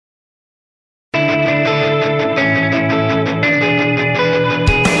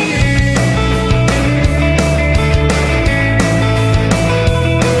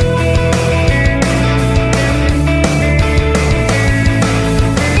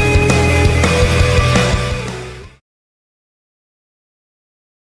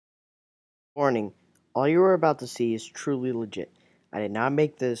Warning, all you are about to see is truly legit. I did not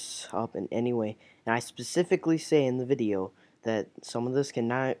make this up in any way, and I specifically say in the video that some of this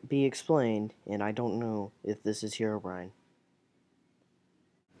cannot be explained, and I don't know if this is Herobrine.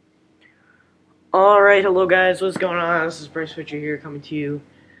 Alright, hello guys, what's going on? This is Bryce Switcher here coming to you.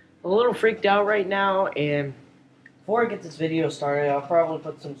 A little freaked out right now, and before I get this video started, I'll probably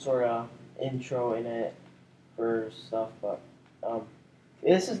put some sort of intro in it for stuff, but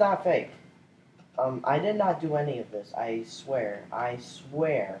this is not fake. I did not do any of this. I swear, I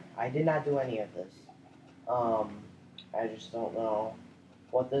did not do any of this. I just don't know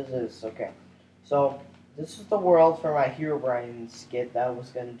what this is. Okay, so this is the world for my Herobrine skit that I was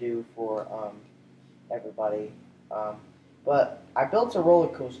gonna do for everybody. But I built a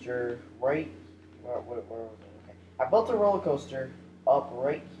roller coaster right. Where was it? Okay, I built a roller coaster up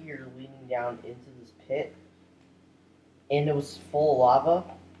right here, leading down into this pit, and it was full of lava.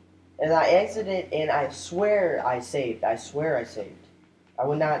 And I exited, and I swear I saved. I swear I saved. I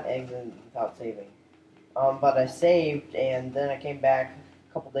would not exit without saving. But I saved, and then I came back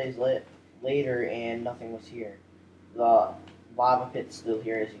a couple days later, and nothing was here. The lava pit's still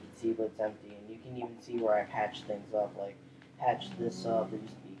here, as you can see, but it's empty. And you can even see where I patched things up. Like, patched this up. There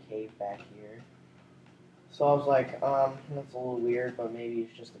used to be a cave back here. So I was like, that's a little weird, but maybe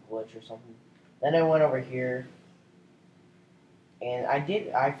it's just a glitch or something. Then I went over here. And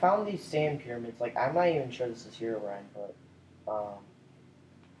I found these sand pyramids. Like, I'm not even sure this is Herobrine, but,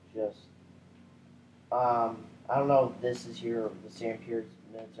 I don't know if this is the sand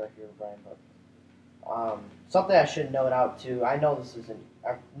pyramids are Herobrine, but, something I should note out, too. I know this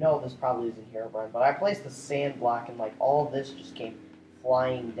probably isn't Herobrine, but I placed a sand block, and, like, all this just came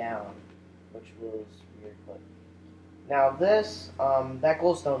flying down, which was weird, but, now this, that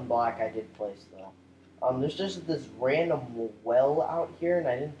glowstone block I did place, though. There's just this random well out here, and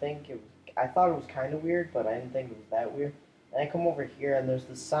I didn't think it was. I thought it was kind of weird, but I didn't think it was that weird. And I come over here, and there's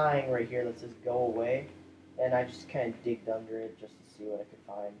this sign right here that says "Go away," and I just kind of digged under it just to see what I could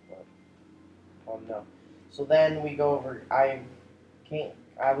find, but no. So then we go over. I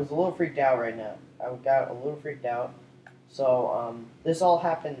was a little freaked out right now. I got a little freaked out. So this all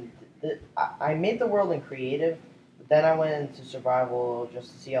happened. I made the world in creative, but then I went into survival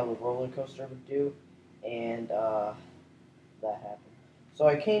just to see how the roller coaster would do. And that happened. So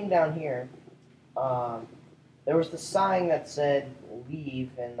I came down here. There was the sign that said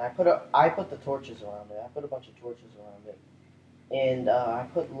 "Leave," and I put the torches around it. I put a bunch of torches around it, and I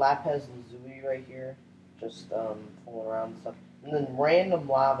put lapis lazuli right here, just fooling around and stuff. And then random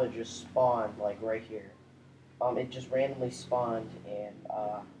lava just spawned like right here. It just randomly spawned, and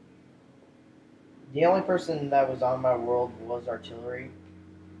the only person that was on my world was artillery,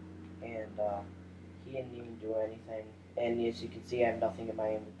 and he didn't even do anything, and as you can see, I have nothing in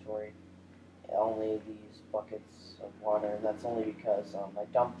my inventory, only these buckets of water, and that's only because I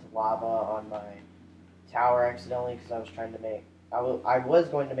dumped lava on my tower accidentally, because I was trying to make, I was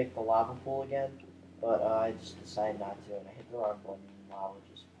going to make the lava pool again, but I just decided not to, and I hit the wrong button, and lava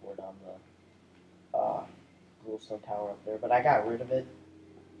just poured on the glowstone tower up there, but I got rid of it.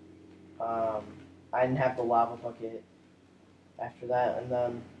 I didn't have the lava bucket after that, and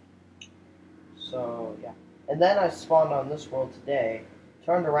then so, yeah. And then I spawned on this world today.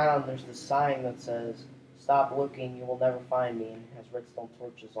 Turned around, there's this sign that says, "Stop looking, you will never find me," and it has redstone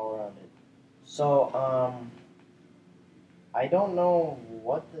torches all around it. So, I don't know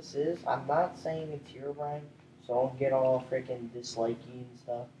what this is. I'm not saying it's Herobrine, so don't get all freaking dislikey and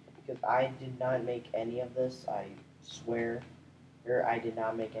stuff, because I did not make any of this. I swear. I did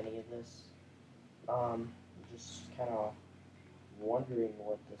not make any of this. Just kind of wondering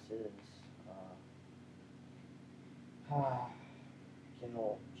what this is. Just a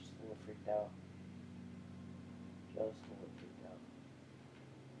little freaked out. Just a little freaked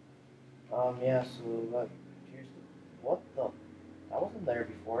out. Yeah, so, look, here's what the, I wasn't there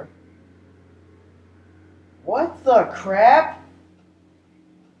before. What the crap?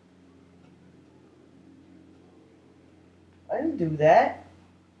 I didn't do that.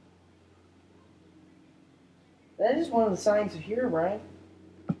 That is one of the signs of Herobrine.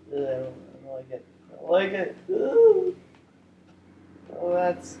 I don't like it. I don't like it. Ugh.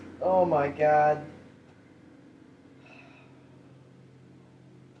 Oh, oh my god.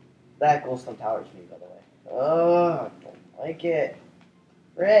 That glowstone towers me, by the way. Oh, I don't like it.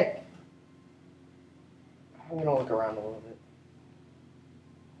 Rick! I'm gonna look around a little bit.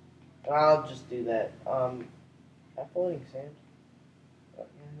 I'll just do that. That floating sand? Oh,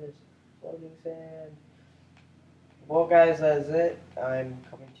 yeah, it is. Floating sand. Well, guys, that's it. I'm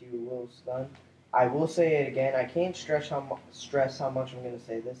coming to you a little stunned. I will say it again. I can't stress how much I'm going to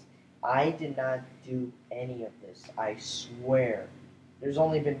say this. I did not do any of this. I swear. There's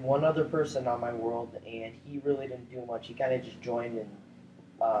only been one other person on my world, and he really didn't do much. He kind of just joined and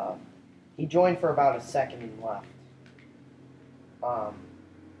he joined for about a second and left. Um,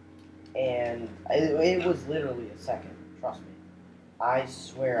 and it was literally a second. Trust me. I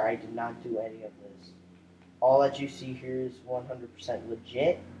swear I did not do any of this. All that you see here is 100%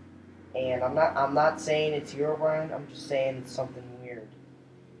 legit. And I'm not saying it's Herobrine. I'm just saying it's something weird.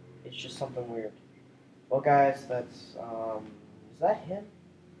 It's just something weird. Well, guys, that's is that him?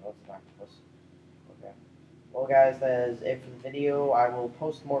 No, it's an octopus. Okay. Well, guys, that is it for the video. I will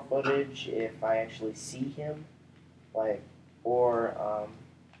post more footage if I actually see him, like, or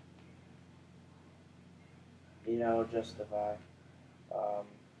just if I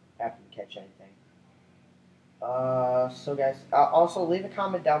happen to catch anything. So guys, also leave a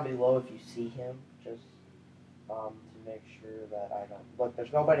comment down below if you see him, just to make sure that I don't look.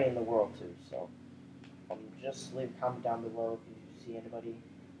 There's nobody in the world too, so just leave a comment down below if you see anybody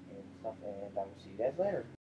and stuff, and I will see you guys later.